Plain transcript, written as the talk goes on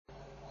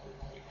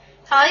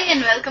Hi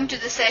and welcome to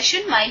the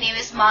session. My name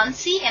is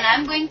Mansi and I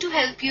am going to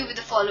help you with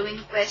the following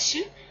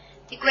question.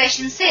 The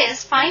question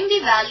says, find the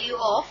value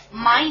of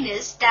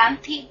minus tan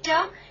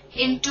theta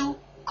into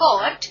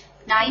cot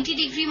 90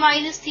 degree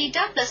minus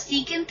theta plus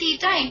secant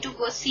theta into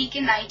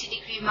cosecant 90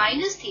 degree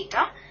minus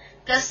theta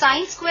plus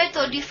sine square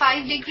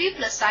 35 degree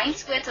plus sine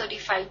square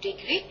 35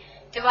 degree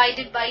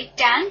divided by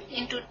tan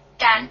into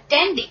tan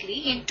 10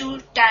 degree into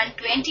tan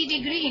 20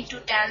 degree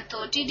into tan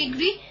 30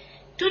 degree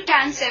to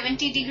tan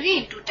 70 degree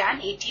into tan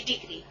 80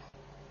 degree.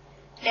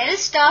 Let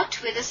us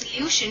start with a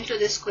solution to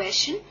this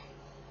question.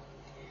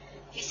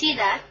 We see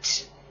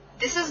that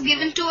this is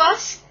given to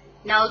us.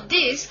 Now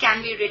this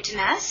can be written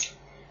as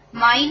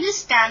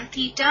minus tan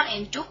theta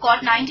into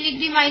cot 90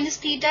 degree minus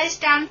theta is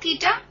tan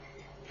theta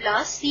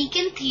plus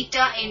secant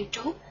theta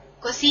into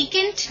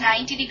cosecant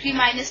 90 degree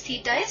minus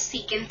theta is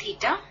secant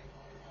theta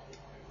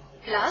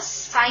plus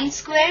sine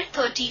square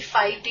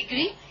 35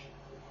 degree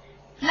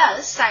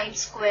plus sine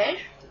square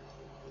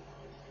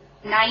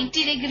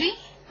 90 degree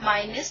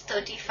minus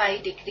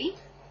 35 degree,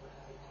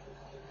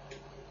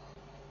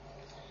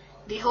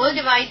 the whole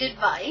divided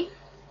by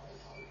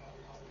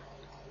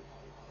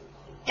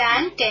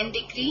tan 10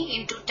 degree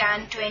into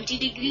tan 20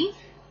 degree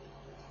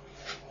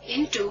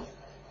into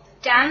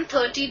tan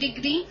 30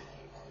 degree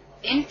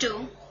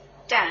into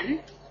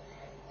tan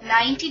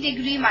 90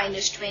 degree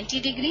minus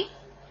 20 degree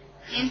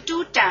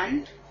into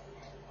tan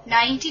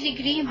 90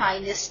 degree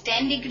minus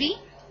 10 degree.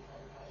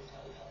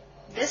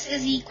 This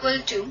is equal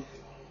to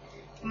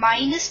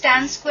minus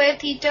tan square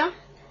theta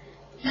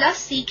plus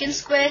secant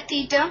square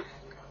theta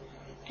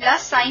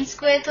plus sine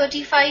square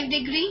 35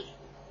 degree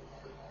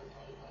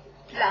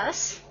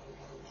plus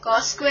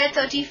cos square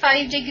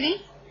 35 degree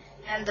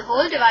and the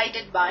whole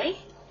divided by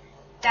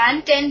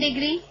tan 10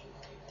 degree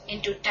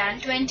into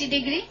tan 20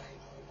 degree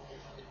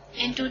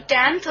into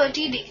tan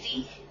 30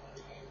 degree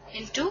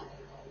into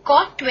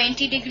cot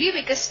 20 degree,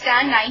 because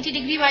tan 90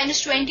 degree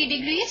minus 20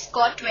 degree is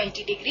cot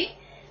 20 degree,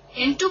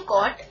 into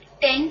cot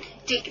 10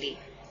 degree.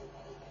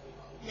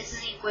 This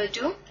is equal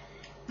to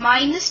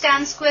minus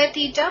tan square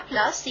theta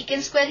plus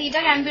secant square theta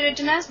can be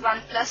written as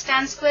 1 plus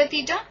tan square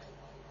theta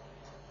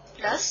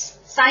plus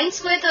sine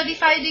square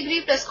 35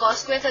 degree plus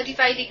cos square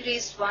 35 degree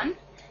is 1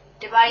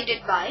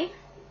 divided by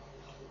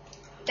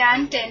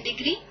tan 10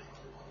 degree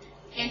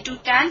into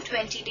tan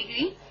 20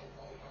 degree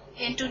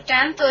into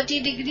tan 30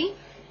 degree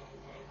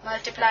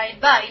multiplied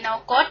by, now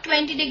cot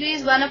 20 degree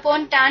is 1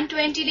 upon tan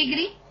 20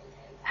 degree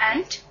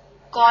and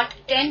cot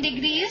 10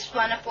 degree is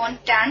 1 upon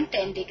tan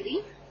 10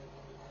 degree.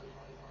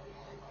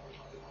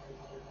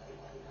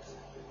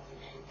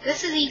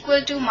 This is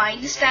equal to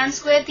minus tan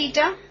square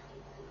theta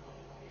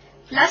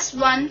plus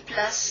 1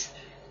 plus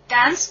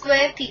tan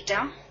square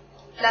theta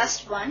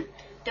plus 1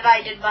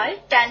 divided by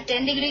tan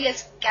 10 degree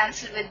gets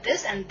cancelled with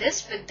this and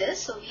this with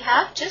this. So we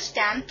have just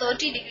tan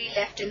 30 degree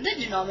left in the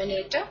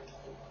denominator.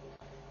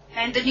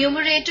 And the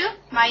numerator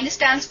minus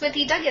tan square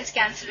theta gets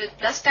cancelled with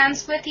plus tan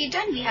square theta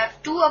and we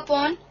have 2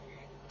 upon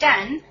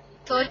tan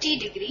 30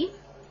 degree,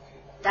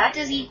 that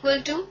is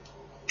equal to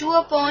 2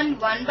 upon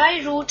 1 by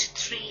root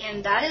 3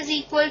 and that is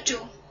equal to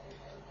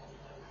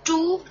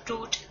 2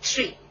 root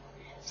 3.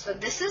 So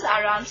this is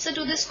our answer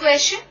to this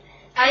question.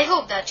 I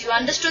hope that you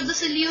understood the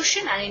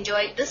solution and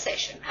enjoyed the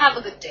session. Have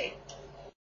a good day.